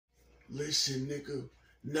Listen, nigga.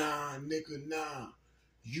 Nah, nigga, nah.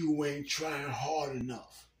 You ain't trying hard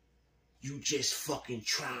enough. You just fucking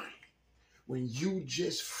trying. When you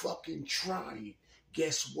just fucking trying,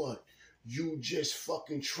 guess what? You just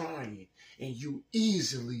fucking trying, and you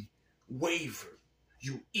easily waver.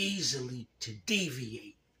 You easily to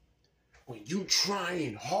deviate. When you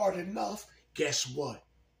trying hard enough, guess what?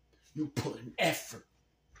 You putting effort.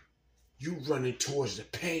 You running towards the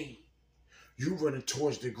pain. You running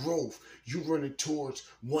towards the growth. You running towards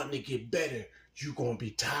wanting to get better. You gonna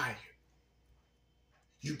be tired.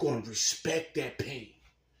 You gonna respect that pain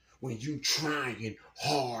when you trying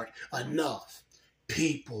hard enough.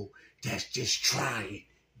 People that's just trying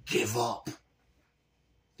give up.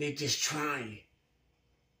 They just trying.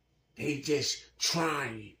 They just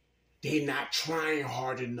trying. They not trying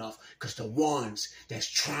hard enough because the ones that's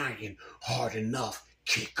trying hard enough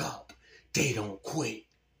kick up. They don't quit.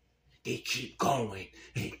 They keep going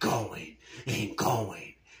and going and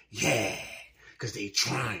going. Yeah, because they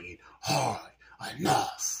trying hard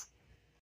enough.